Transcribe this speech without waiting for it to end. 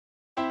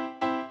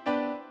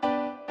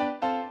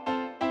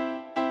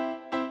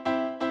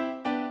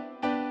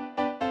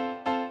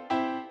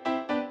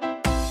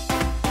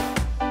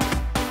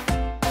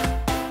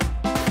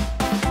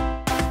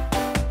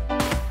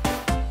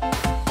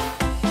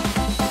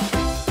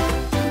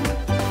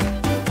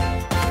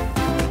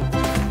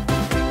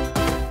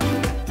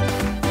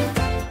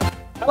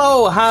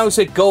Hello, how's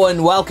it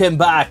going? Welcome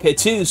back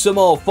to some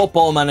more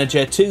Football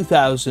Manager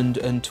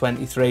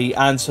 2023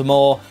 and some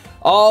more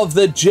of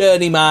the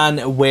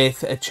Journeyman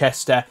with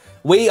Chester.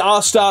 We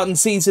are starting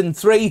Season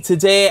 3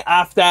 today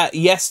after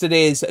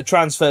yesterday's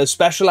transfer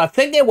special. I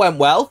think it went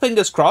well,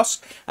 fingers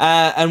crossed.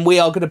 And we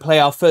are going to play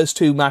our first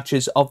two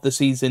matches of the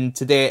season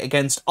today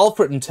against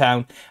Alfreton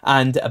Town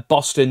and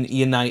Boston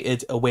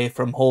United away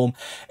from home.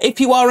 If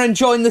you are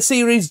enjoying the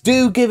series,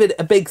 do give it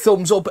a big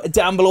thumbs up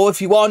down below.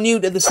 If you are new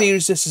to the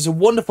series, this is a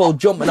wonderful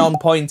jumping on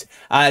point.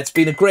 It's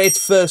been a great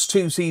first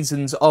two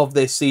seasons of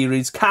this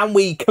series. Can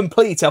we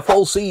complete a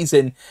full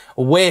season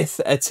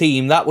with a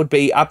team? That would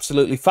be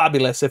absolutely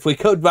fabulous if we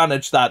could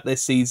manage that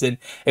this season.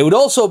 It would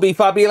also be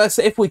fabulous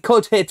if we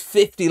could hit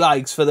 50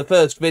 likes for the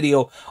first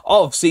video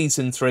of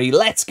Season 3.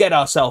 Let's get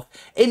ourselves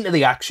into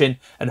the action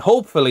and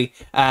hopefully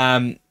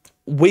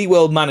we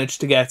will manage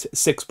to get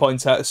 6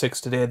 points out of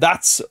 6 today.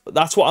 That's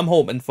what I'm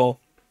hoping for.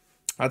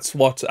 That's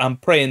what I'm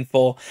praying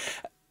for.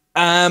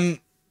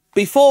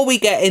 Before we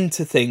get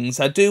into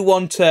things, I do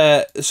want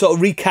to sort of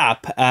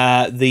recap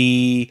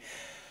the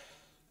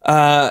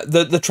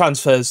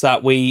transfers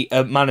that we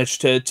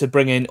managed to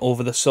bring in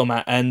over the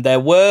summer, and there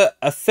were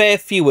a fair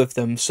few of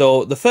them.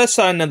 So the first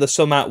signing of the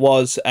summer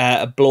was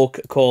a bloke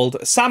called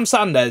Sam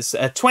Sanders,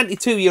 a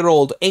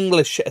 22-year-old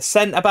English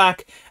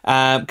centre-back.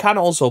 Can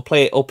also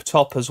play up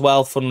top as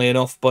well, funnily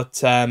enough,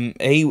 but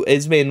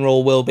his main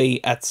role will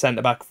be at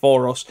centre-back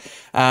for us.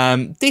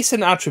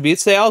 Decent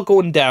attributes. They are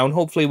going down.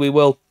 Hopefully we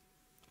will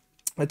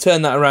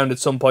turn that around at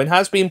some point.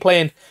 Has been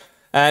playing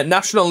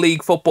National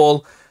League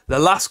football the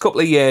last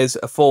couple of years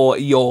for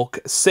York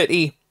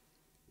City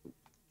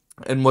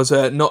and was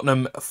a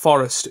Nottingham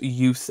Forest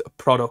youth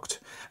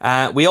product.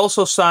 We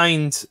also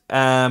signed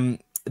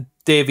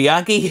Davy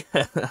Aggie,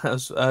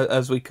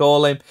 as we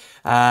call him,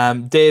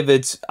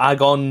 David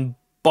Agon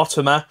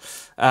Bottomer,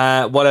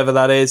 whatever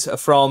that is,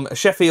 from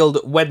Sheffield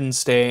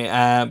Wednesday.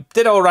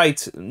 Did all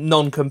right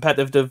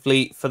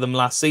non-competitively for them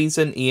last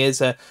season. He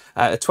is a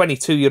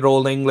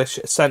 22-year-old English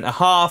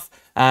centre-half.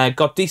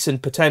 Got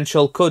decent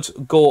potential, could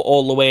go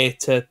all the way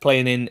to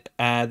playing in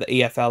the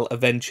EFL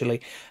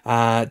eventually.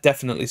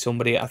 Definitely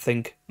somebody I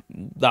think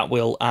that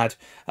will add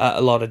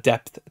a lot of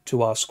depth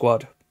to our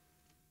squad.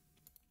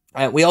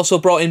 We also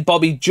brought in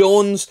Bobby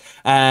Jones,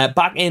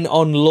 back in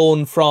on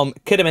loan from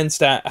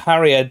Kidderminster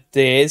Harrier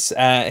days.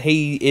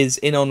 He is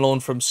in on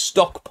loan from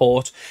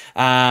Stockport,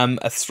 a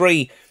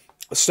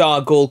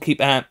 3-star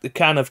goalkeeper.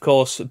 Can, of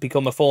course,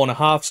 become a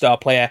 4.5-star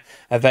player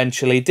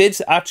eventually. Did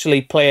actually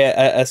play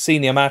a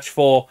senior match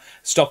for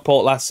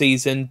Stockport last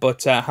season,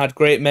 but had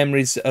great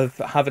memories of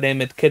having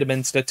him at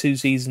Kidderminster 2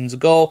 seasons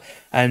ago,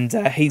 and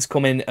he's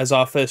come in as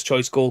our first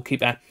choice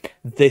goalkeeper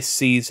this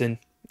season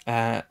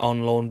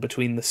on loan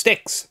between the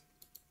sticks.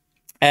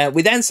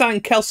 We then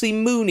signed Kelsey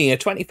Mooney, a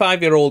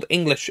 25-year-old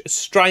English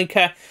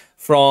striker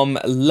from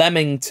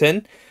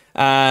Leamington.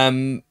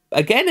 Again,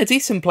 a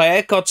decent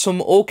player, got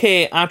some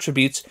okay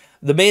attributes.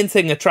 The main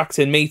thing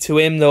attracting me to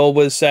him, though,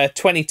 was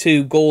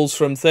 22 goals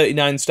from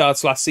 39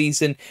 starts last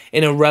season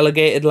in a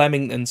relegated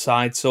Leamington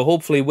side. So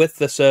hopefully with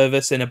the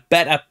service in a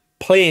better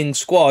playing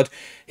squad,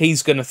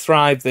 he's going to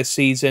thrive this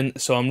season.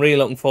 So I'm really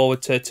looking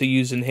forward to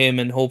using him,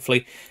 and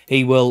hopefully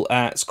he will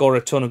score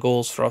a ton of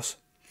goals for us.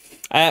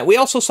 We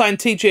also signed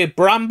TJ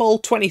Bramble,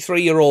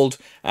 23-year-old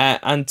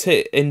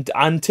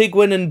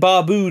Antiguan and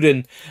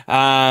Barbudan,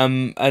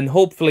 and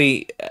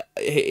hopefully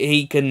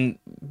he can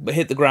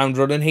hit the ground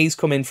running. He's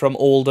come in from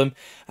Oldham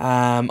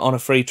on a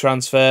free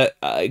transfer.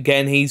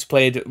 Again, he's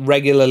played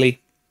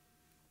regularly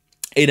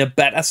in a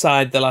better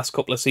side the last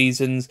couple of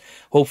seasons.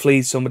 Hopefully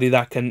he's somebody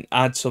that can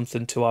add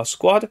something to our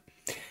squad.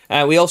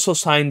 We also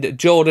signed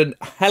Jordan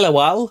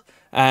Hellewell,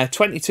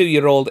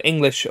 22-year-old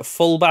English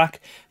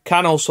fullback.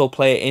 Can also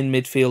play in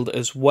midfield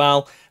as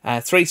well.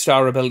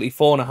 3-star ability,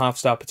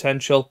 4.5-star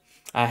potential.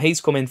 He's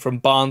come in from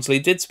Barnsley.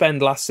 Did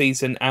spend last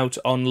season out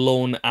on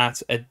loan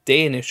at a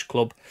Danish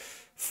club,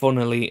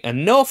 funnily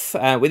enough.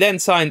 We then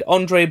signed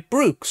Andre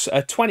Brooks,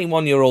 a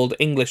 21-year-old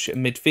English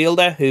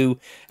midfielder who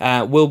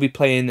will be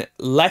playing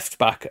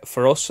left-back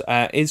for us.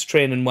 Is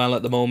training well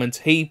at the moment.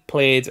 He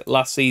played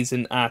last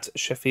season at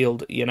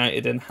Sheffield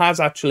United and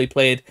has actually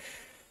played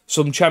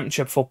some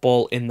championship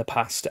football in the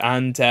past.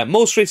 And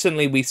most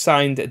recently we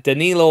signed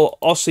Danilo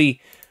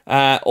Ossi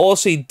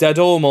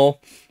Dadomo,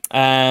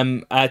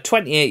 a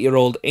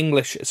 28-year-old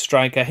English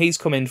striker. He's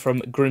come in from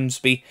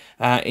Grimsby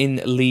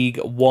in League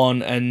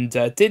One and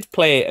did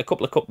play a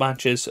couple of cup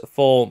matches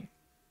for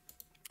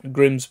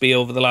Grimsby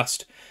over the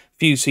last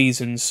few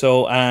seasons.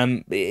 So,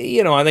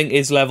 you know, I think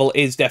his level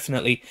is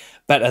definitely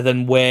better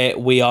than where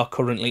we are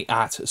currently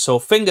at. So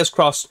fingers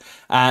crossed,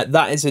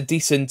 that is a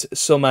decent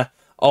summer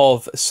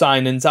of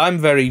signings. I'm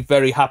very,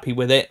 very happy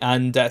with it,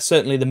 and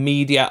certainly the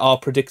media are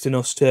predicting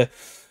us to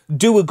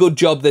do a good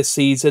job this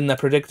season. They're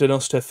predicting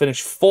us to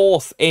finish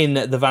 4th in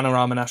the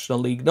Vanarama National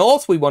League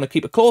North. We want to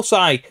keep a close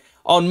eye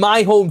on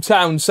my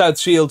hometown, South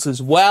Shields,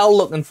 as well.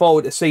 Looking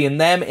forward to seeing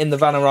them in the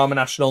Vanarama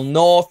National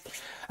North.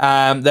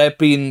 They've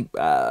been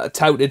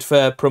touted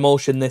for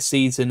promotion this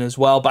season as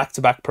well.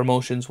 Back-to-back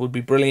promotions would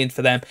be brilliant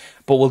for them.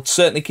 But we'll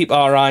certainly keep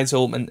our eyes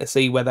open to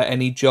see whether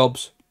any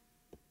jobs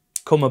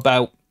come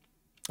about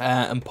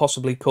and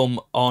possibly come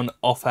on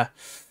offer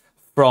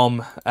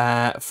from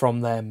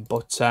them.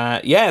 But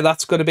yeah,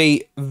 that's going to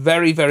be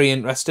very, very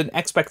interesting.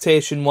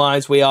 Expectation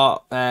wise, we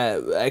are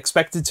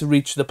expected to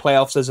reach the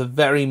playoffs as a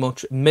very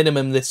much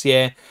minimum this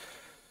year,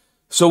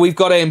 so we've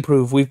got to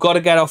improve. We've got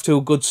to get off to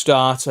a good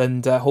start,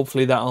 and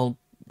hopefully that'll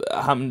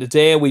happen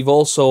today. We've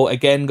also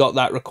again got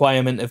that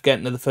requirement of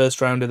getting to the first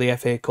round of the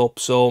FA Cup,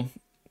 so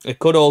it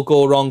could all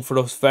go wrong for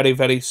us very,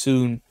 very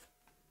soon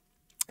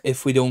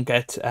if we don't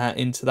get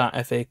into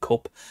that FA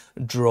Cup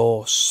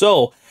draw.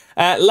 So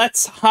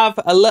let's have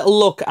a little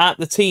look at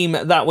the team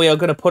that we are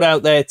going to put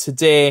out there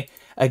today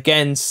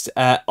against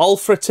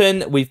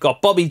Alfreton. We've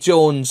got Bobby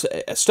Jones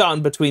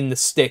starting between the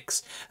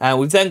sticks.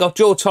 We've then got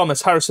Joe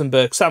Thomas, Harrison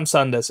Burke, Sam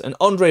Sanders and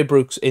Andre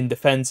Brooks in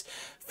defence.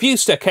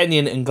 Fuster,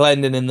 Kenyon and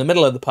Glendon in the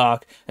middle of the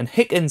park. And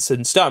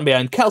Hickinson starting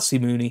behind Kelsey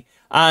Mooney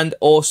and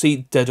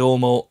Orsi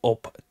Dodomo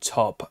up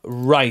top.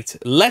 Right,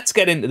 let's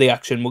get into the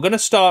action. We're going to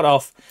start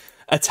off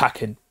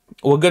attacking.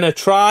 We're going to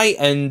try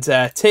and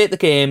take the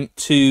game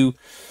to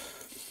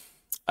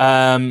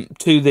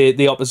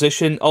the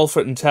opposition.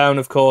 Alfreton Town,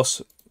 of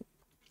course,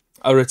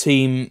 are a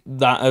team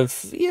that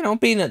have,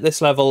 been at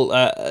this level,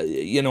 a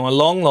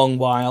long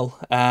while.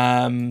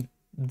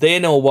 They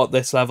know what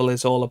this level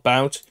is all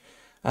about,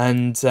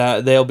 and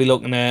they'll be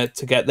looking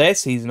to get their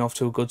season off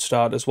to a good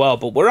start as well.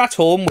 But we're at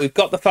home. We've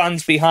got the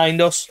fans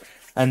behind us,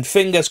 and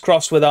fingers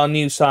crossed with our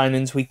new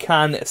signings, we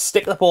can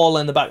stick the ball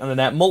in the back of the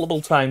net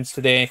multiple times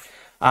today,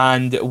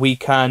 and we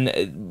can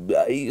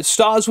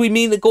start as we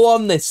mean to go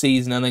on this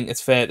season, I think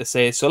it's fair to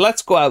say. So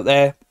let's go out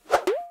there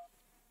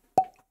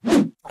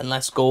and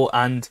let's go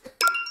and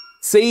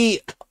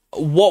see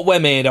what we're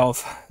made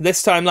of.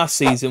 This time last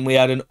season, we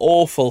had an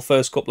awful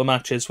first couple of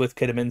matches with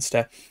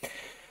Kidderminster.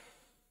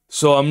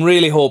 So I'm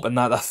really hoping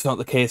that that's not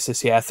the case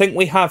this year. I think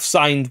we have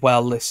signed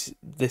well this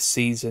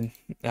season,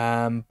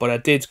 but I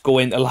did go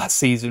into last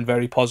season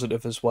very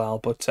positive as well.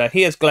 But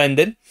here's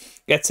Glendon.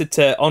 Gets it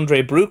to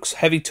Andre Brooks.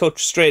 Heavy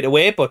touch straight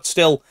away, but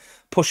still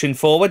pushing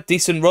forward.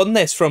 Decent run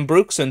this from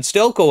Brooks and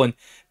still going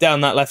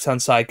down that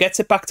left-hand side. Gets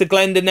it back to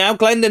Glendon now.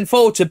 Glendon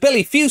forward to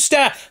Billy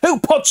Fuster,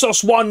 who puts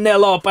us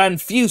 1-0 up, and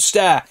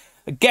Fuster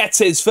gets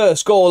his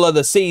first goal of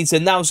the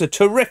season. That was a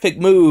terrific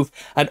move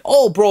and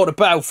all brought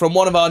about from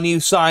one of our new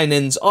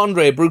signings,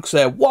 Andre Brooks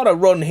there. What a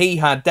run he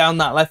had down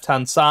that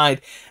left-hand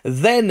side.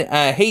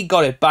 Then he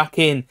got it back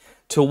in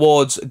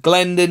towards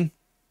Glendon,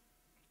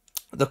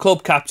 the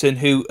club captain,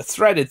 who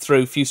threaded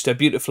through Fuster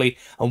beautifully.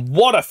 And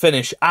what a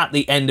finish at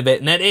the end of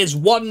it. And it is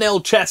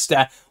 1-0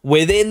 Chester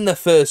within the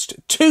first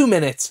 2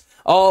 minutes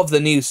of the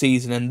new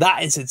season. And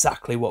that is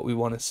exactly what we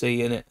want to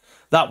see in it.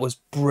 That was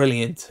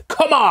brilliant.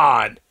 Come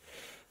on!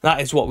 That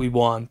is what we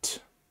want.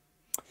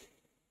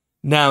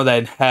 Now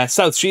then,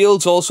 South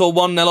Shields also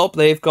 1-0 up.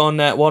 They've gone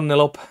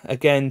 1-0 up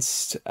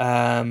against,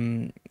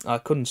 I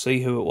couldn't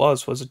see who it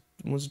was. Was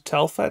it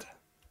Telford?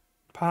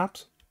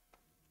 Perhaps?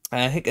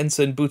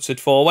 Hickinson boots it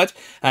forward.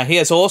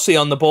 Here's Orsi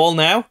on the ball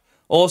now.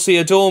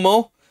 Orsi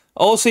Dodomo.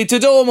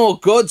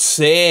 Good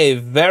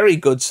save. Very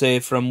good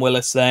save from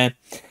Willis there.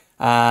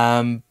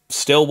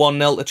 Still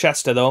 1-0 to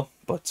Chester though.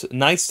 But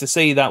nice to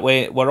see that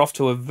we're off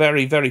to a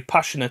very, very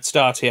passionate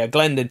start here.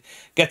 Glendon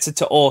gets it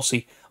to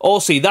Orsi.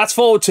 Orsi, that's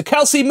forward to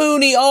Kelsey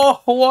Mooney.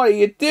 Oh, what are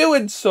you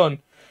doing, son?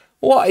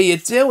 What are you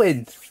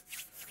doing?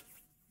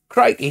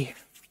 Crikey.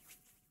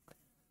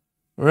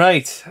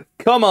 Right,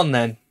 come on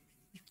then.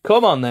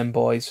 Come on then,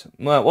 boys.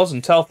 Well, it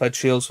wasn't Telford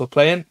Shields we're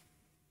playing.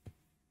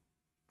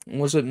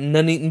 Was it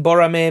Nuneaton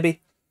Borough, maybe?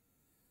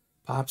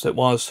 Perhaps it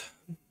was.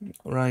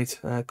 Right,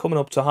 coming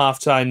up to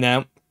half-time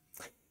now.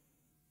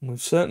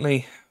 We've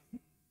certainly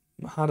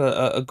had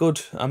a good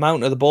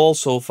amount of the ball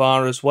so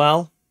far as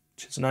well,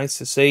 which is nice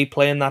to see.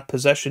 Playing that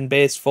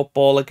possession-based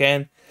football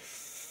again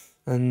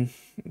and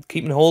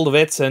keeping hold of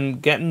it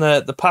and getting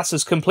the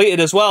passes completed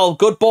as well.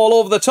 Good ball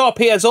over the top.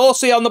 Here's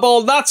Orsi on the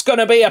ball. That's going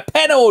to be a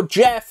penalty,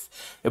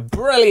 Jeff.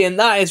 Brilliant.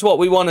 That is what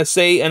we want to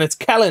see. And it's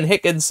Kellen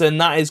Hickinson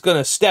that is going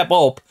to step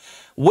up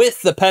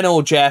with the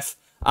penalty, Jeff.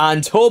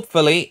 And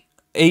hopefully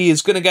he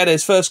is going to get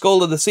his first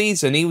goal of the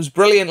season. He was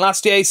brilliant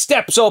last year. He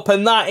steps up,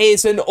 and that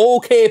is an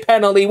okay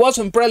penalty.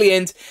 Wasn't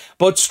brilliant,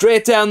 but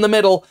straight down the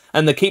middle,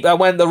 and the keeper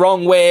went the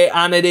wrong way,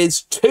 and it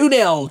is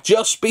 2-0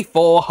 just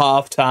before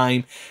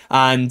half-time.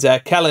 And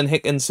Kellen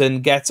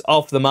Hickinson gets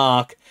off the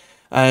mark,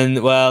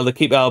 and, well, the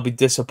keeper will be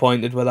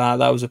disappointed with that.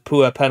 That was a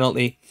poor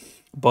penalty.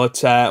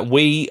 But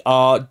we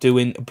are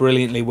doing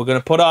brilliantly. We're going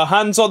to put our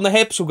hands on the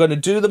hips. We're going to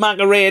do the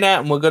Macarena.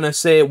 And we're going to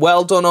say,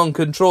 well done on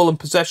control and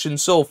possession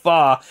so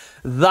far.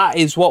 That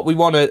is what we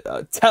want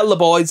to tell the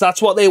boys. That's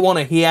what they want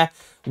to hear.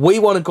 We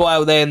want to go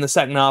out there in the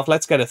second half.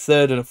 Let's get a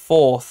third and a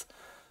fourth.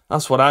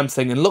 That's what I'm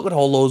thinking. Look at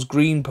all those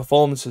green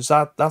performances.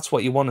 That's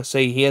what you want to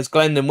see. Here's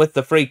Glendon with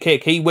the free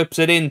kick. He whips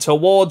it in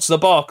towards the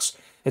box.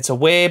 It's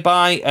away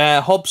by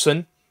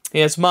Hobson.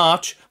 Here's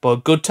March. But a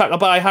good tackle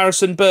by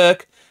Harrison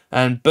Burke.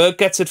 And Burke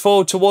gets it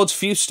forward towards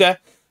Fuster.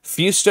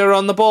 Fuster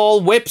on the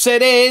ball, whips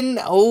it in.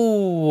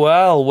 Oh,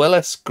 well,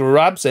 Willis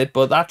grabs it,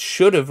 but that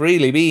should have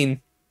really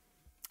been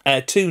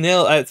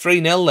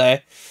 3-0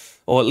 there.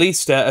 Or at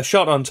least a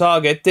shot on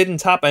target.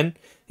 Didn't happen.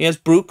 Here's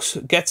Brooks,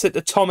 gets it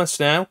to Thomas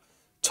now.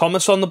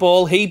 Thomas on the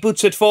ball, he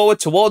boots it forward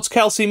towards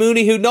Kelsey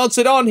Mooney, who nods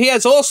it on.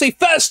 Here's Orsi,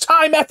 first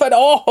time effort.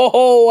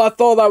 Oh, I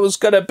thought that was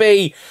going to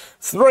be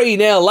 3-0.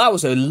 That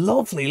was a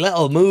lovely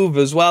little move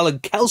as well.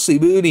 And Kelsey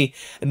Mooney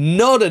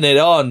nodding it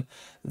on.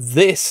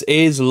 This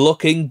is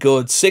looking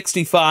good.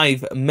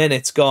 65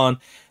 minutes gone.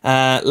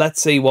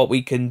 Let's see what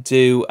we can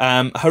do.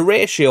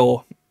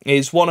 Horatio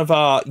is one of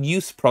our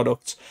youth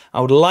products. I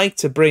would like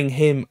to bring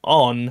him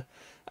on.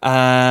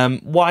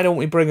 Why don't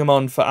we bring him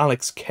on for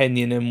Alex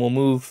Kenyon, and we'll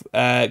move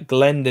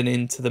Glendon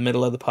into the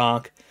middle of the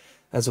park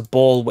as a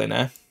ball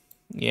winner.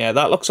 Yeah,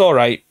 that looks all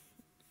right.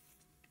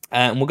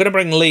 And we're going to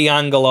bring Lee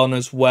Angle on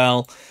as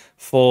well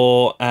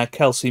for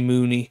Kelsey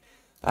Mooney.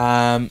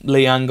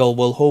 Lee Angle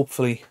will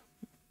hopefully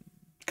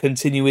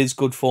continue his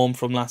good form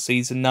from last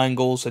season. 9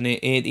 goals and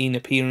 18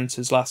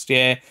 appearances last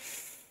year.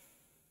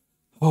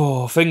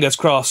 Oh, fingers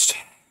crossed.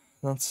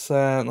 That's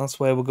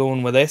where we're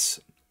going with this.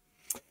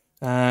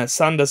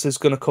 Sanders is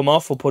going to come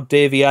off. We'll put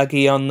Davy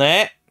Aggie on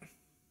there.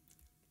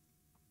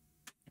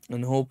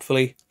 And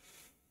hopefully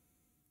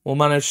we'll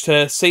manage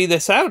to see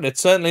this out.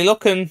 It's certainly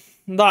looking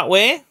that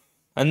way.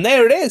 And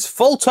there it is.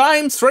 Full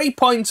time. 3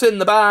 points in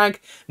the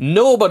bag.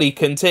 Nobody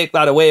can take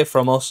that away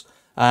from us.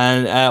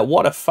 And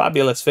what a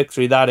fabulous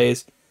victory that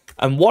is.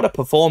 And what a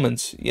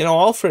performance. You know,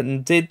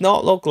 Alfreton did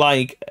not look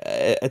like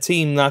a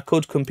team that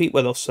could compete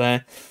with us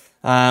there.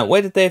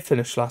 Where did they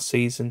finish last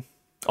season?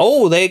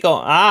 Oh, they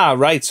got...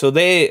 right. So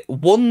they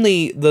won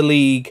the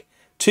league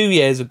 2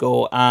 years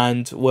ago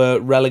and were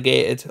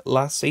relegated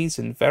last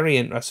season. Very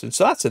interesting.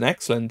 So that's an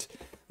excellent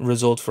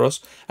result for us.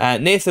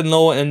 Nathan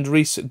Lowe and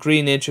Reece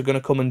Greenidge are going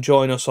to come and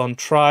join us on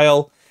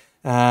trial.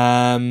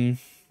 Glendon's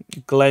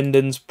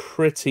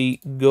pretty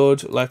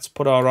good. Let's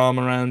put our arm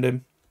around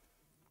him.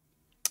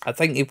 I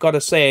think you've got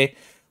to say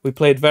we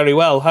played very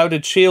well. How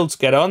did Shields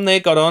get on? They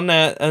got on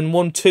and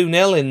won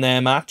 2-0 in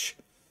their match.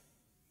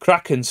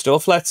 Cracking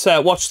stuff. Let's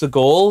watch the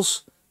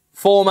goals.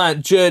 Former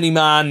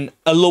Journeyman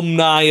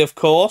alumni, of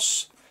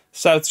course.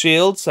 South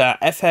Shields,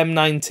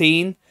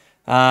 FM19.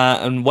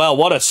 And, well,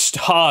 what a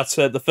start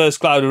at the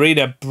First Cloud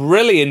Arena.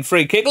 Brilliant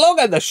free kick. Look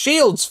at the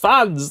Shields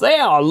fans. They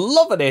are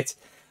loving it.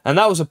 And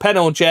that was a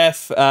penalty,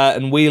 Jeff.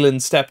 And Whelan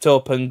stepped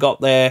up and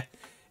got there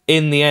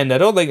in the end. I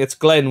don't think it's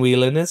Glenn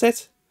Whelan, is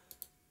it?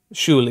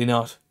 Surely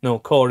not. No,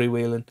 Corey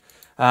Whelan.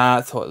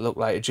 I thought it looked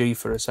like a G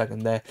for a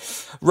second there.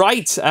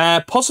 Right,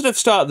 positive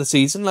start of the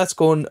season. Let's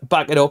go and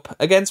back it up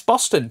against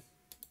Boston.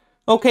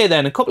 Okay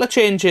then, a couple of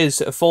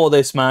changes for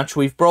this match.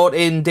 We've brought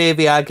in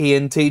Davy Aggie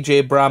and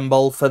TJ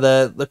Bramble for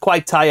the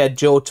quite tired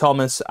Joe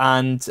Thomas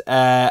and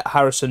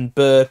Harrison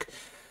Burke.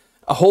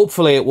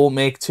 Hopefully it won't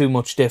make too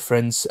much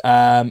difference.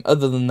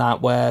 Other than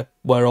that,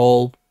 we're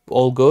all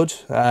good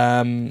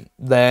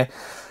there.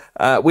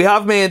 We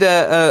have made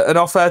an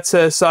offer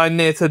to sign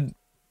Nathan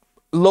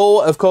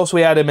Lowe. Of course,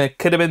 we had him at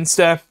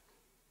Kidderminster,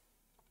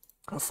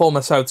 a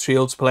former South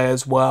Shields player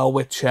as well,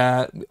 which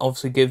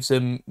obviously gives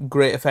him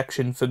great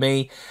affection for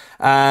me.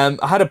 I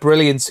had a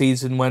brilliant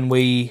season when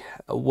we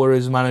were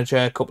his manager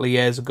a couple of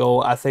years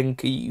ago. I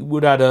think he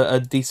would add a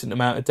decent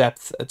amount of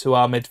depth to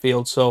our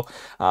midfield, so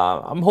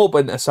I'm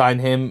hoping to sign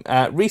him.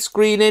 Reece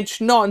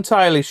Greenidge, not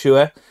entirely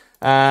sure.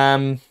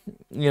 You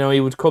know, he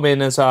would come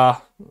in as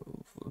our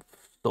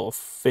sort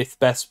of 5th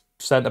best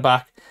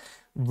centre-back,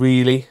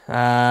 really.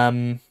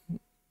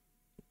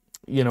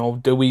 You know,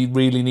 do we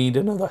really need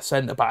another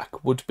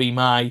centre-back? Would be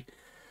my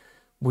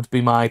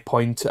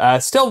point.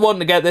 Still wanting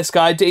to get this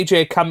guy,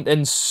 DJ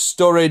Campton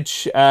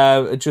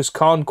Sturridge. Just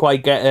can't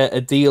quite get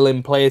a deal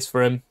in place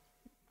for him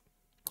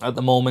at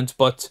the moment,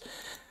 but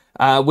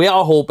we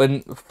are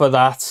hoping for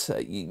that.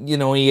 You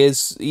know, he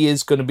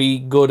is going to be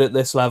good at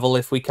this level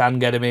if we can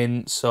get him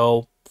in.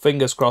 So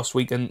fingers crossed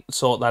we can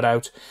sort that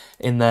out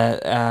in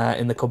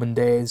the coming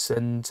days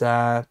and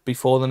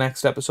before the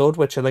next episode,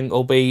 which I think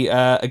will be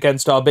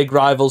against our big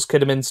rivals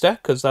Kidderminster,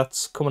 because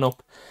that's coming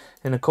up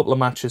in a couple of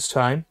matches'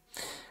 time.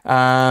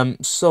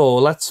 So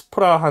let's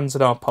put our hands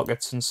in our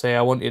pockets and say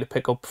I want you to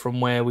pick up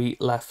from where we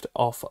left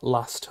off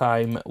last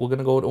time. We're going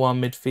to go to our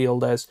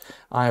midfielders.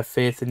 I have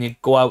faith in you.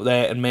 Go out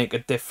there and make a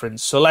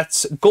difference. So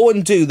let's go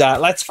and do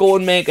that. Let's go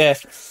and make a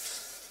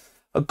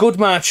good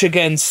match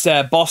against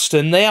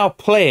Boston. They are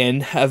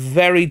playing a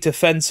very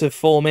defensive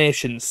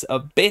formation,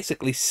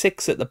 basically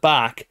 6 at the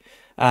back.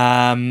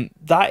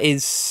 That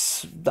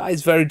is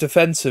very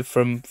defensive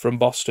from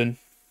Boston.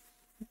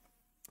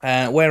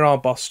 Where are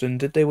Boston?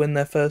 Did they win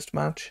their first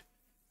match?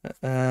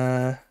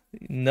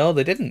 No,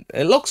 they didn't.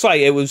 It looks like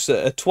it was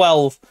a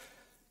 12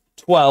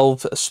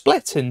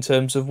 split in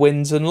terms of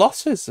wins and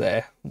losses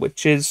there,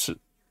 which is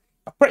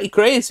pretty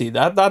crazy.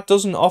 That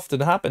doesn't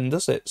often happen,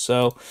 does it?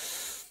 So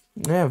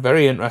yeah,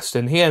 very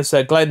interesting. Here's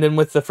Glendon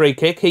with the free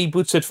kick. He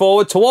boots it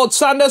forward towards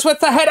Sanders with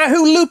the header,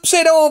 who loops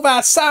it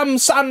over. Sam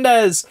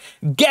Sanders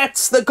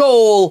gets the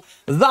goal.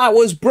 That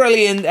was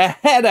brilliant. A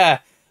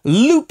header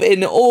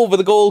looping over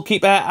the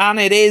goalkeeper, and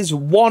it is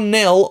 1-0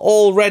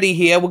 already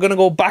here. We're going to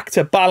go back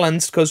to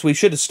balanced because we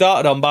should have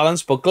started on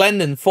balance, but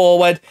Glendon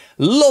forward,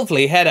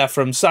 lovely header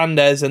from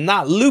Sanders, and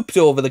that looped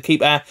over the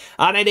keeper,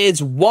 and it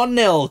is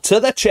 1-0 to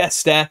the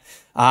Chester,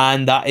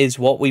 and that is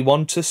what we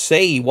want to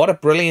see. What a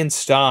brilliant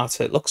start.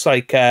 It looks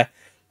like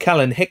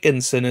Kellen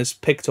Hickinson has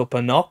picked up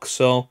a knock,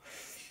 so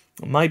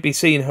might be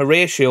seeing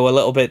Horatio a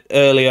little bit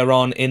earlier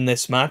on in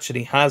this match, and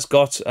he has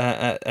got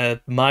a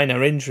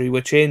minor injury,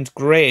 which ain't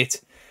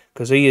great,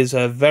 because he is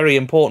a very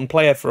important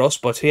player for us.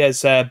 But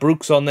here's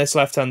Brooks on this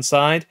left-hand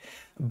side.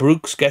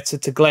 Brooks gets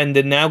it to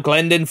Glendon now.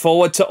 Glendon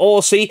forward to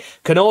Orsi.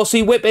 Can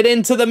Orsi whip it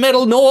into the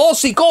middle? No,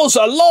 Orsi goes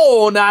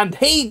alone, and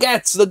he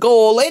gets the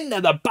goal into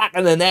the back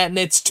of the net, and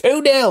it's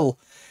 2-0.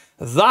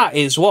 That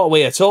is what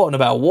we are talking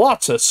about.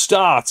 What a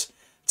start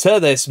to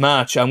this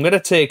match. I'm going to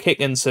take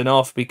Hickinson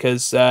off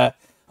because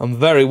I'm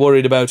very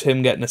worried about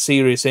him getting a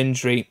serious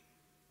injury.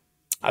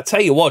 I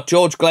tell you what,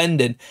 George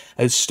Glendon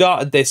has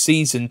started this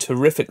season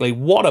terrifically.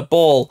 What a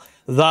ball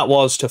that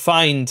was to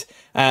find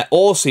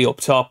Orsi up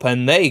top.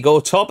 And there you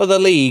go, top of the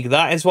league.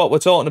 That is what we're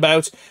talking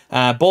about.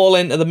 Ball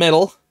into the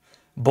middle.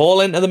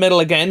 Ball into the middle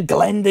again.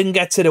 Glendon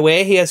gets it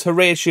away. He has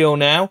Horatio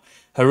now.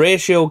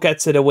 Horatio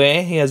gets it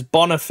away. He has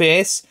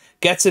Boniface.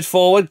 Gets it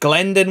forward.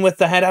 Glendon with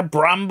the header.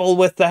 Bramble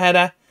with the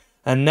header.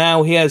 And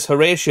now he has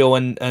Horatio,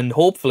 and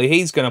hopefully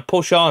he's going to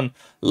push on.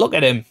 Look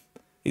at him.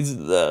 He's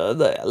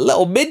the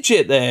little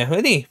midget there,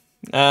 isn't he?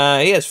 He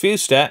has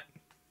Fuster.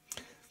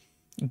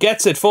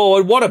 Gets it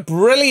forward. What a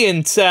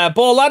brilliant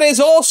ball. That is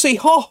Orsi.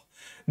 Oh,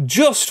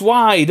 just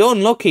wide.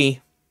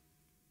 Unlucky.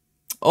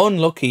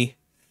 Unlucky.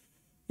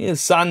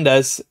 Here's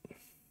Sanders.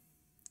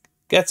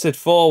 Gets it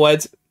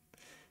forward.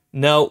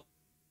 No.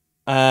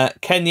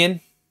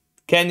 Kenyon.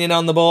 Kenyon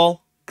on the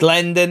ball.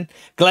 Glendon.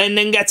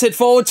 Glendon gets it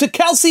forward to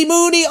Kelsey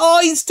Mooney. Oh,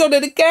 he's done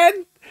it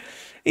again.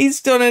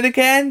 He's done it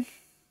again.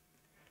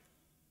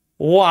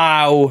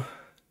 Wow.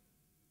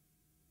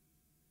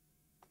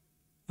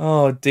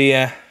 Oh,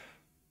 dear.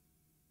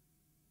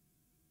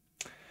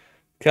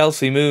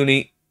 Kelsey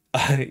Mooney.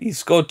 He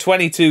scored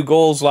 22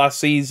 goals last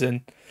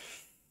season.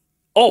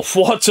 Oh,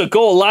 what a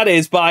goal that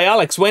is by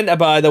Alex Winter,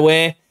 by the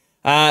way.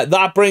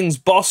 That brings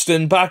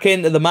Boston back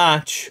into the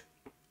match.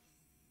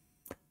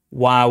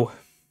 Wow.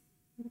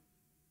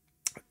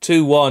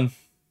 2-1.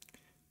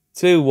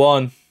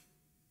 2-1.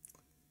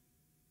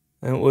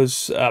 It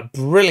was a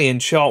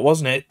brilliant shot,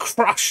 wasn't it? It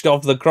crashed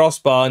off the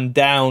crossbar and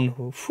down.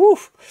 Whew.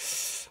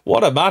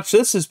 What a match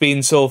this has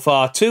been so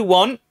far.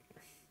 2-1.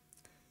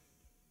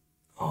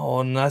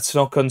 Oh, and let's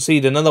not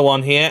concede another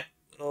one here.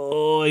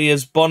 Oh,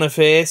 here's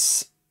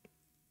Boniface.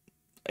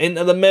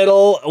 Into the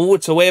middle. Oh,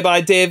 it's away by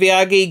Davy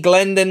Aggie.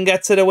 Glendon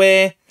gets it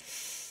away.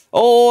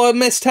 Oh, a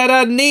missed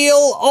header. Neil.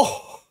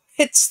 Oh,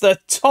 hits the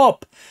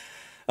top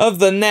of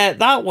the net.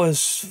 That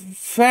was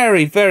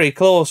very, very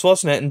close,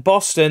 wasn't it? And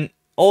Boston,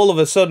 all of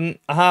a sudden,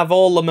 have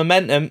all the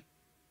momentum.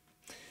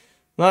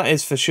 That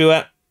is for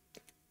sure.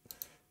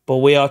 But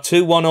we are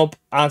 2-1 up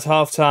at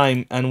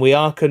half-time, and we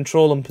are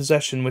controlling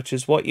possession, which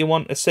is what you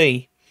want to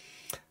see.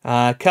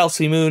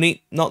 Kelsey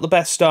Mooney, not the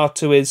best start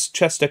to his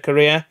Chester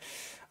career.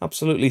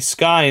 Absolutely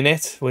skying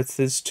it with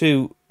his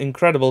two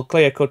incredible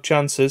clear-cut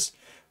chances.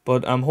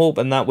 But I'm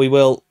hoping that we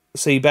will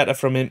see better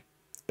from him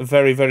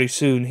very, very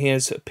soon.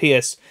 Here's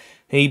Pierce.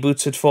 He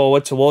boots it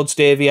forward towards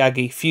Davy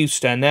Aggie.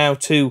 Fuster now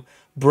to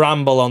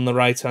Bramble on the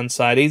right-hand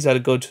side. He's had a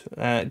good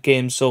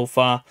game so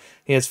far.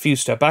 Here's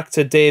Fuster. Back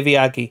to Davy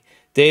Aggie.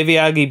 Davy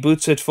Aggie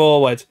boots it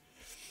forward.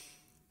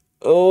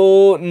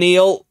 Oh,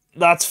 Neil.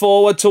 That's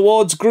forward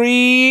towards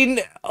Green.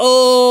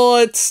 Oh,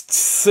 it's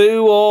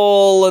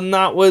 2-2, and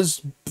that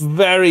was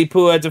very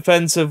poor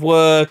defensive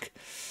work.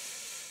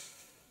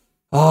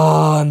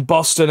 Ah, and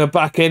Boston are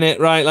back in it.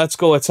 Right, let's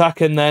go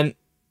attacking then.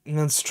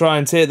 Let's try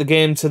and take the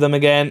game to them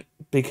again,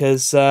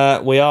 because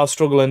we are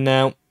struggling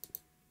now.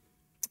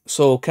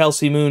 So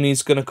Kelsey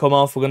Mooney's going to come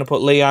off. We're going to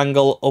put Lee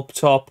Angle up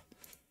top.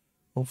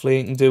 Hopefully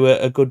he can do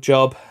a good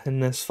job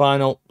in this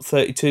final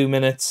 32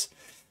 minutes.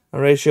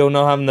 Horatio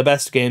not having the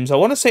best games. I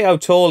want to say how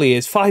tall he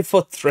is.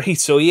 5'3",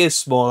 so he is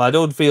small. I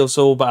don't feel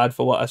so bad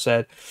for what I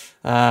said.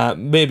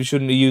 Maybe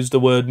shouldn't have used the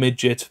word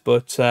midget,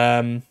 but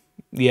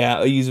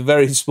yeah, he's a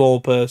very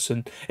small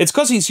person. It's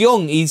because he's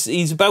young.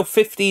 He's about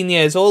 15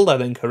 years old, I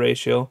think,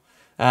 Horatio.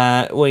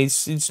 Well,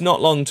 he's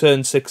not long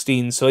turned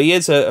 16, so he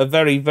is a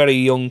very, very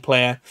young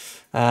player.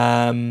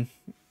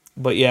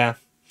 But yeah,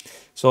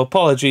 so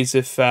apologies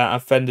if I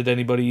offended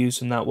anybody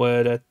using that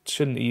word. I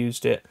shouldn't have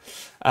used it.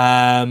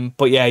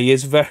 But yeah, he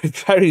is a very,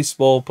 very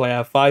small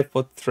player,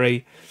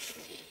 5'3".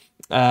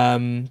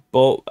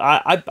 But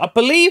I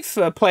believe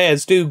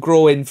players do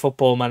grow in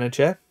Football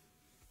Manager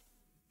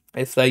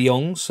if they're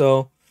young.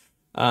 So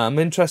I'm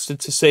interested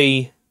to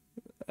see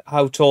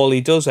how tall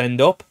he does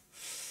end up.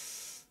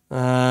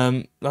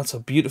 That's a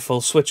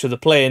beautiful switch of the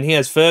play. And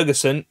here's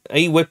Ferguson.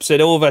 He whips it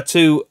over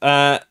to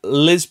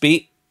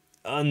Lisby.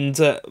 And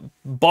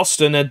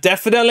Boston are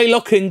definitely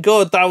looking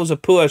good. That was a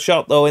poor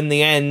shot, though, in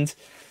the end.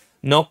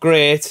 Not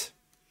great.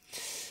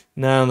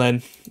 Now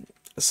then,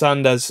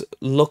 Sanders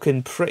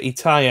looking pretty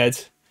tired.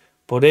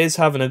 but is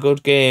having a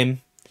good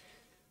game.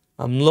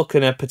 I'm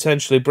looking at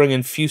potentially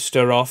bringing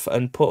Fuster off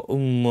and put...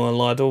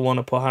 well, I don't want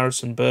to put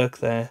Harrison Burke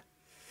there.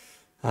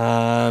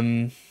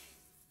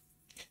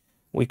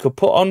 We could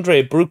put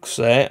Andre Brooks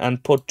there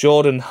and put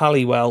Jordan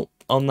Halliwell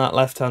on that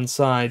left-hand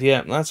side.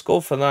 Yeah, let's go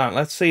for that.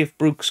 Let's see if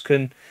Brooks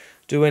can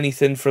do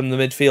anything from the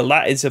midfield.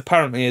 That is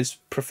apparently his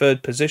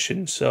preferred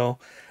position, so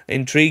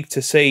intrigued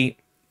to see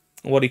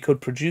what he could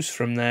produce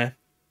from there.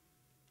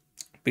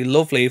 Be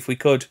lovely if we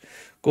could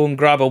go and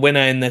grab a winner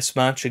in this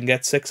match and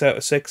get 6 out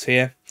of 6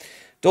 here.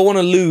 Don't want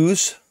to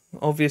lose,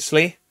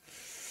 obviously.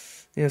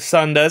 You know,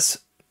 Sanders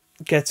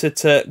gets it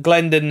to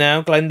Glendon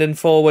now. Glendon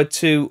forward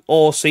to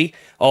Orsi.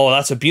 Oh,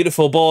 that's a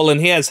beautiful ball,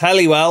 and here's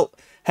Halliwell.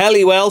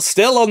 Halliwell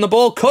still on the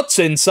ball, cuts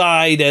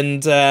inside,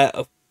 and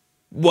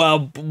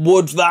well,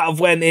 would that have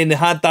went in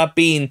had that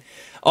been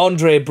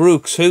Andre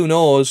Brooks? Who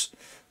knows?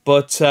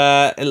 But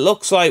it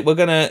looks like we're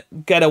going to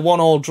get a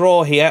 1-1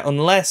 draw here,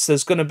 unless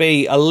there's going to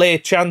be a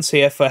late chance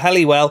here for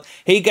Halliwell.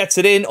 He gets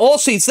it in.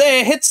 Orsi's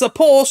there, hits the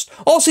post.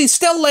 Orsi's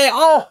still there.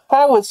 Oh,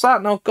 how has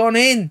that not gone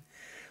in?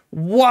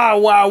 Wow,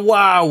 wow,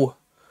 wow.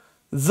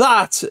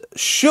 That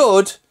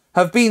should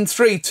have been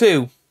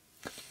 3-2.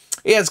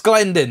 Here's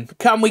Glendon.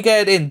 Can we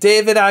get it in?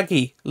 David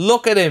Aggie.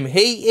 Look at him.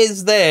 He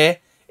is there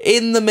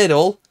in the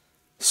middle.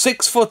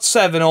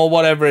 6'7" or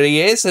whatever he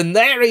is, and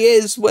there he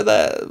is with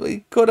a...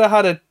 We could have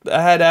had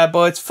a header,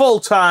 but it's full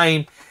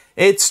time.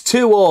 It's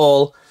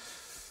 2-2.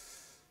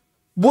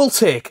 We'll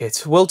take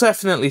it. We'll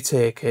definitely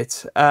take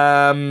it.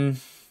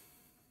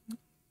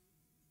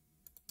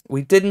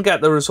 We didn't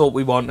get the result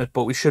we wanted,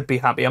 but we should be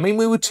happy. I mean,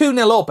 we were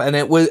 2-0 up, and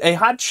it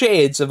had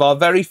shades of our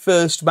very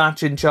first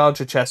match in charge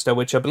of Chester,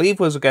 which I believe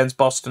was against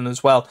Boston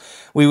as well.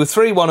 We were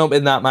 3-1 up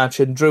in that match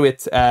and drew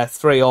it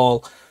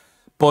 3-3.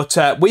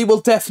 But we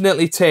will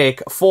definitely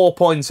take 4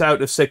 points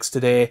out of 6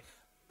 today.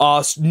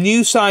 Our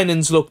new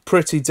signings look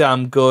pretty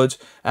damn good.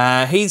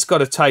 He's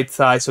got a tight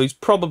thigh, so he's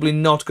probably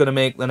not going to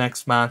make the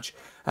next match.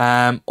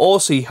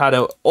 Orsi had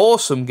an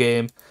awesome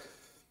game.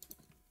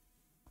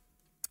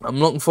 I'm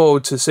looking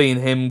forward to seeing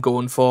him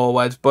going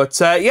forward. But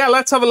yeah,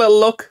 let's have a little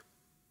look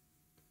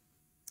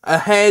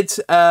ahead.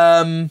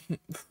 I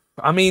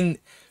mean,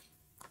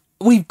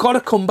 we've got to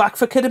come back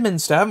for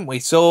Kidderminster, haven't we?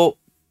 So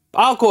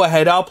I'll go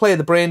ahead. I'll play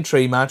the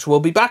Braintree match. We'll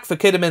be back for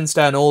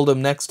Kidderminster and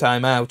Oldham next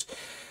time out.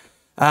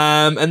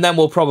 And then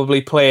we'll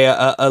probably play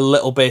a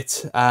little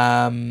bit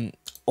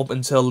up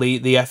until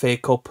the FA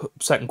Cup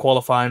second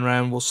qualifying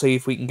round. We'll see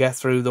if we can get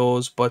through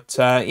those. But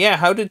yeah,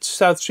 how did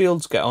South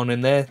Shields get on in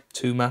their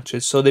 2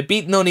 matches? So they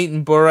beat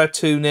Nuneaton Borough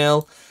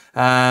 2-0,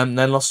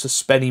 then lost to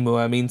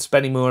Spennymoor. I mean,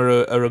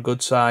 Spennymoor are a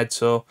good side,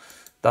 so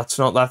that's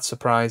not that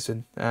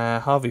surprising.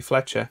 Harvey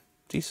Fletcher,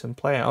 decent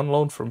player, on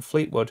loan from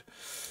Fleetwood.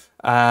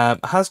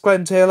 Has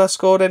Glenn Taylor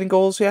scored any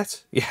goals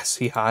yet? Yes,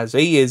 he has.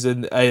 He is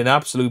an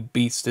absolute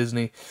beast, isn't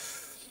he?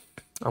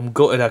 I'm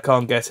gutted I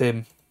can't get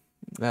him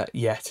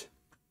yet.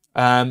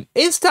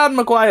 Is Dan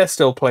Maguire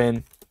still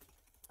playing?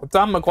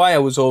 Dan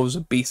Maguire was always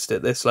a beast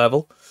at this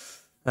level.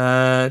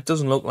 It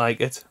doesn't look like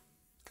it.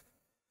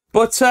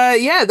 But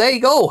yeah, there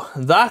you go.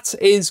 That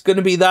is going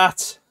to be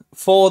that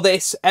for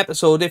this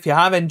episode. If you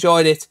have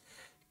enjoyed it,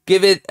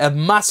 give it a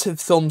massive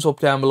thumbs up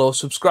down below.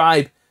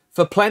 Subscribe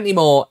for plenty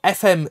more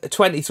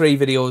FM23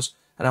 videos.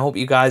 And I hope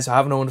you guys are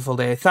having a wonderful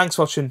day. Thanks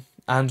for watching,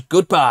 and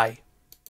goodbye.